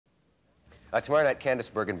Tomorrow night, Candace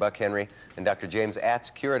Bergen, Buck Henry, and Dr. James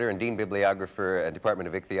Atz, curator and dean bibliographer, Department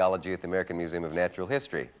of Ichthyology at the American Museum of Natural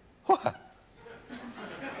History. What?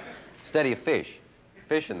 Study of fish.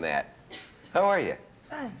 Fish and that. How are you?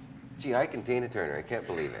 Fine. Gee, Ike and Tina Turner, I can't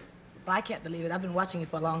believe it. Well, I can't believe it. I've been watching you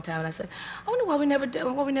for a long time, and I said, I wonder why we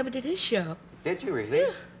never did his show. Did you really?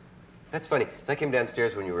 Yeah. That's funny. So I came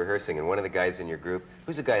downstairs when you were rehearsing, and one of the guys in your group,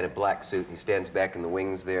 who's a guy in a black suit, he stands back in the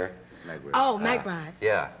wings there. Oh, McBride.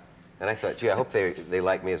 Yeah. And I thought, gee, I hope they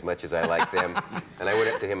like me as much as I like them. And I went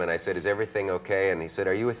up to him and I said, is everything okay? And he said,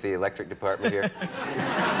 are you with the electric department here?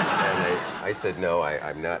 And I said, no,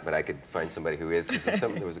 I'm not, but I could find somebody who is.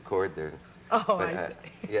 There was a cord there. Oh, but, I see.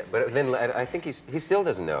 Yeah, but then I think he still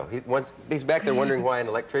doesn't know. He's back there wondering why an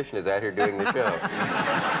electrician is out here doing the show.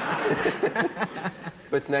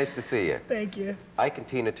 But it's nice to see you. Thank you. Ike and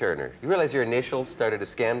Tina Turner. You realize your initials started a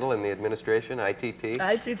scandal in the administration, ITT?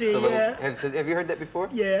 ITT, yeah. Have you heard that before?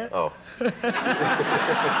 Yeah. Oh. Let's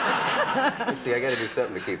see, I got to do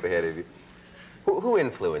something to keep ahead of you. Who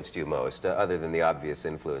influenced you most, other than the obvious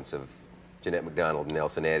influence of Jeanette MacDonald and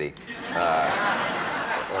Nelson Eddy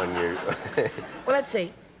on your... Well, let's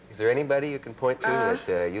see. Is there anybody you can point to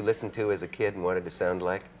that you listened to as a kid and wanted to sound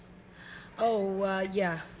like? Oh,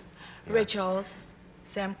 yeah. Ray Charles,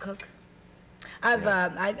 Sam Cooke.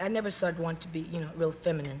 I never sort of wanted to be, real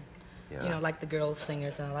feminine. Yeah. Like the girls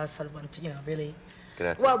singers and all. I sort of wanted to, really...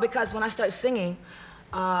 Well, because when I started singing,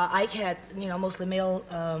 Ike had, mostly male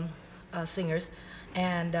singers,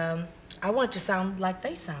 and I wanted to sound like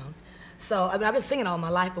they sound. So, I mean, I've been singing all my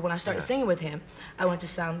life, but when I started singing with him, I wanted to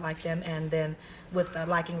sound like them, and then with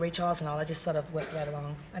liking Ray Charles and all, I just sort of went right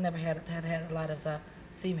along. I never have had a lot of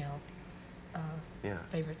female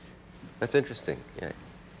favorites. That's interesting, yeah.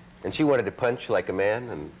 And she wanted to punch like a man,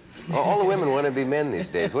 and all the women want to be men these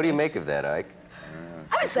days. What do you make of that, Ike?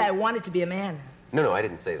 I didn't say I wanted to be a man. No, I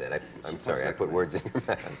didn't say that. I'm sorry, I put words in your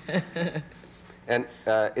mouth. And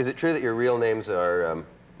is it true that your real names are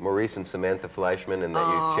Maurice and Samantha Fleischman, and that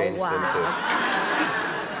you changed them to...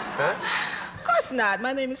 Huh? Of course not.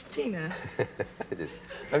 My name is Tina.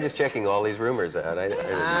 I'm just checking all these rumors out. I didn't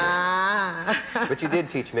know. But you did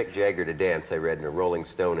teach Mick Jagger to dance, I read in a Rolling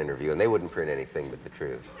Stone interview, and they wouldn't print anything but the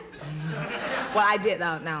truth. Well, I did.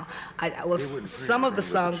 Now, some of the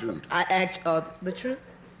songs, I actually... the truth?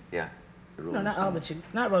 Yeah. No, not all the truth.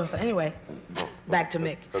 Not Rolling Stone. Anyway, back to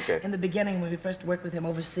Mick. Okay. In the beginning, when we first worked with him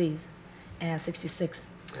overseas, in '66,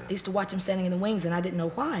 I used to watch him standing in the wings, and I didn't know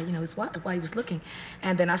why, why he was looking.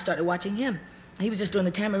 And then I started watching him. He was just doing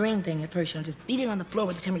the tambourine thing at first, just beating on the floor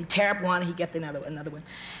with the tambourine. Tear up one, and he'd get another one.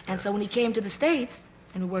 And so when he came to the States,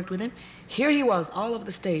 and we worked with him, here he was all over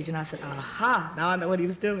the stage, and I said, aha, now I know what he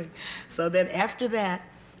was doing. So then after that,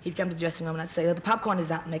 he'd come to the dressing room, and I'd say, the popcorn is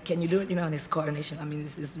out, Mick, can you do it? And his coordination, I mean,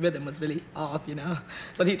 his rhythm was really off,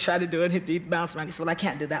 So he'd try to do it, he'd bounce around. He said, well, I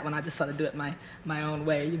can't do that one. I just sort of do it my own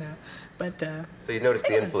way, But, so you noticed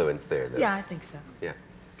the influence there, though? Yeah, I think so. Yeah.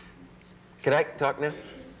 Can I talk now?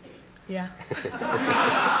 Yeah.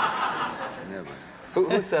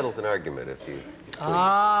 Who settles an argument if you...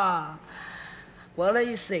 Well, there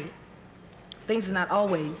you see. Things are not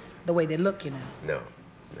always the way they look, No.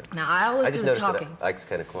 Now, I always do the talking. That Ike's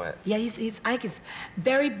kind of quiet. Yeah, Ike is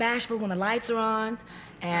very bashful when the lights are on,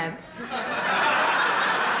 and...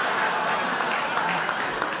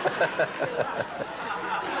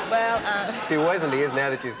 Well, If he wasn't, he is now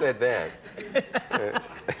that you said that.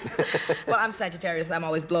 Well, I'm Sagittarius, I'm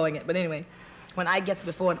always blowing it. But anyway, when Ike gets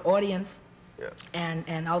before an audience,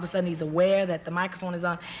 and all of a sudden he's aware that the microphone is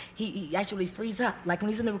on, he actually frees up. Like when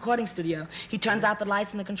he's in the recording studio, he turns out the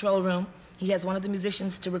lights in the control room. He has one of the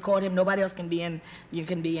musicians to record him. Nobody else can be in. You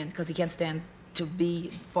can be in because he can't stand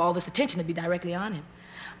for all this attention to be directly on him.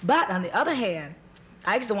 But on the other hand,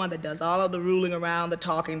 Ike's the one that does all of the ruling around, the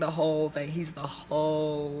talking, the whole thing. He's the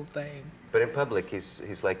whole thing. But in public,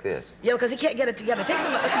 he's like this. Yeah, because he can't get it together. It takes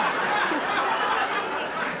him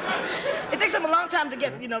it takes him a long time to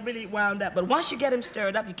get, really wound up. But once you get him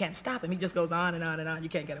stirred up, you can't stop him. He just goes on and on and on. You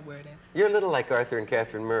can't get a word in. You're a little like Arthur and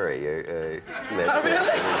Catherine Murray. In that really?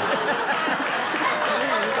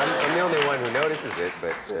 I'm the only one who notices it,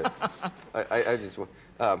 but I just...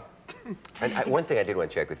 one thing I did want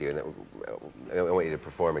to check with you, and I want you to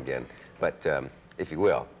perform again, but if you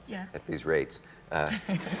will, at these rates,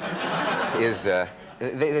 is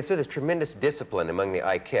they say there's tremendous discipline among the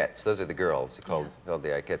Ikettes. Those are the girls called the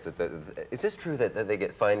Ikettes. Is this true that they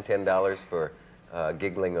get fined $10 for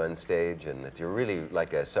giggling on stage, and that you're really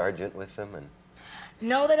like a sergeant with them? And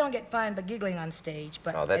no, they don't get fined for giggling on stage.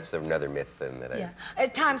 But that's another myth then that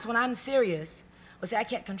At times when I'm serious, Well, see, I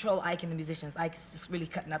can't control Ike and the musicians. Ike's just really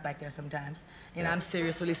cutting up back there sometimes. You know, I'm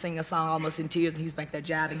serious, really singing a song almost in tears, and he's back there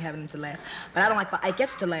jabbing, having them to laugh. But I don't like when Ike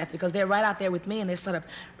gets to laugh because they're right out there with me, and they're sort of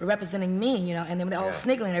representing me, you know, and then they're all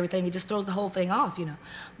sniggling and everything. It just throws the whole thing off, you know.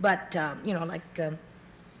 But, you know, like,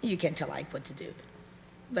 you can't tell Ike what to do.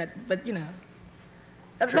 But you know.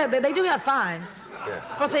 They do have fines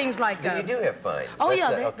for things like... You do have fines? Oh,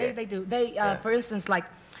 yeah, they do. They, for instance, like,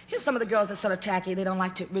 here's some of the girls that sort of tacky. They don't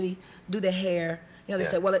like to really do their hair. You know, they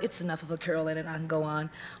say, well, it's enough of a curl in it, I can go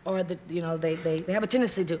on. Or, you know, they have a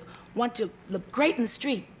tendency to want to look great in the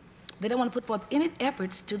street. They don't want to put forth any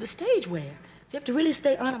efforts to the stage wear. So you have to really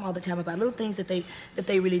stay on them all the time about little things that they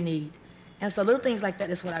really need. And so little things like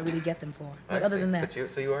that is what I really get them for. But other than that...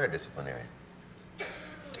 So you are a disciplinarian.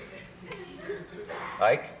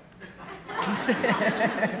 Ike?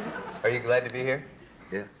 Are you glad to be here?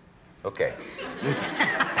 Yeah. Okay.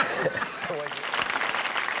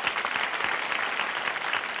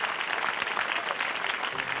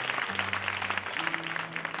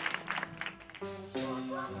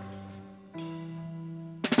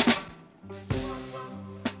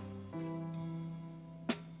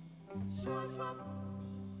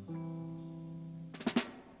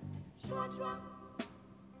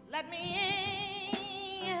 Let me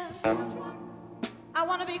in. I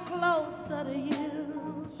want to be closer to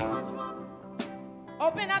you.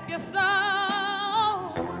 Open up your soul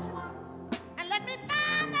and let me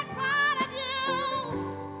find that part of you,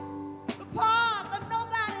 the part that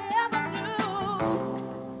nobody ever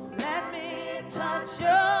knew. Let me touch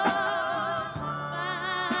your mind.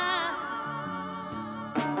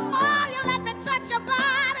 Oh, you let me touch your body.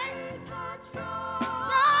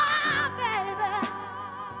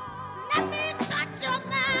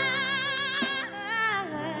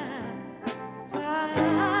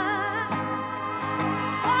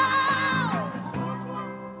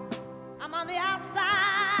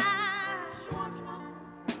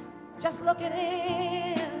 Looking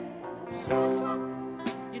in,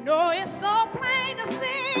 you know it's so plain to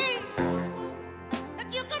see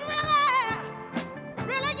that you could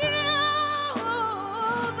really use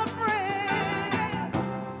a friend.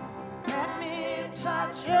 Let me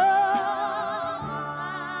touch your mind.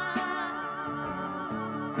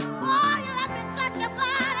 Oh, you let me touch your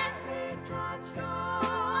body. Oh,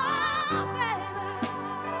 baby,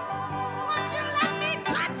 won't you let me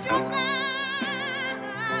touch your mind?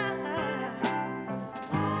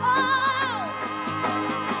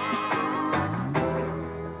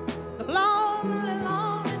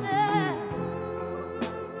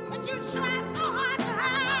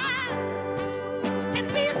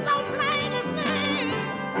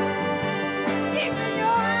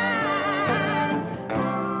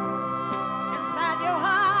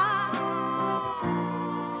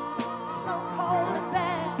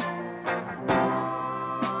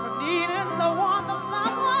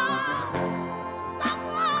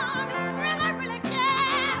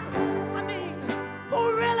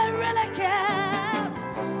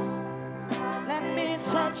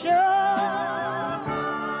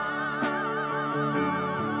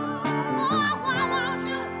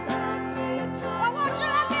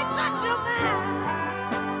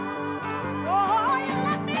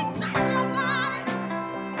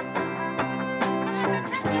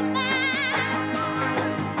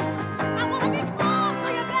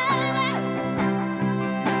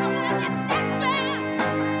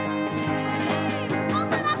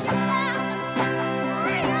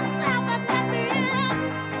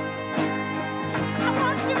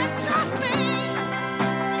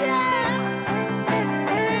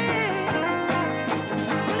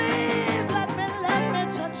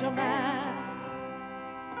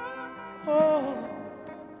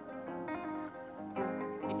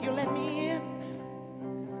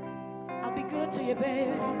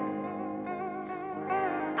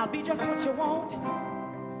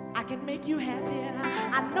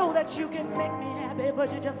 You can make me happy,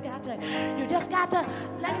 but you just got to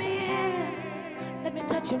let me in. Let me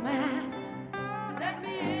touch your mind. Let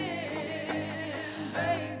me in,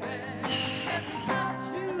 baby.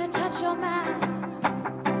 Let me touch your mind.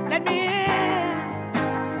 Let me in.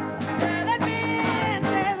 Let me in,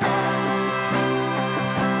 baby.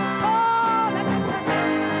 Oh, let me touch you.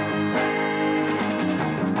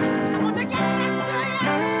 I want to get next to you.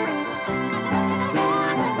 I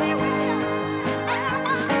want to be with you.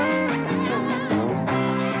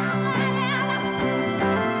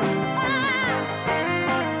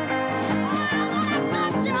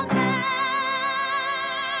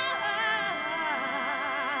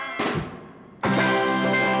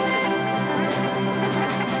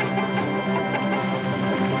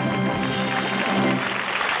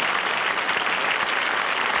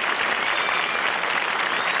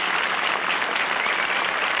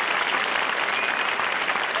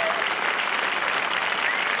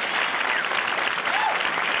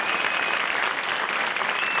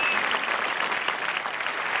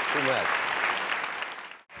 Too much.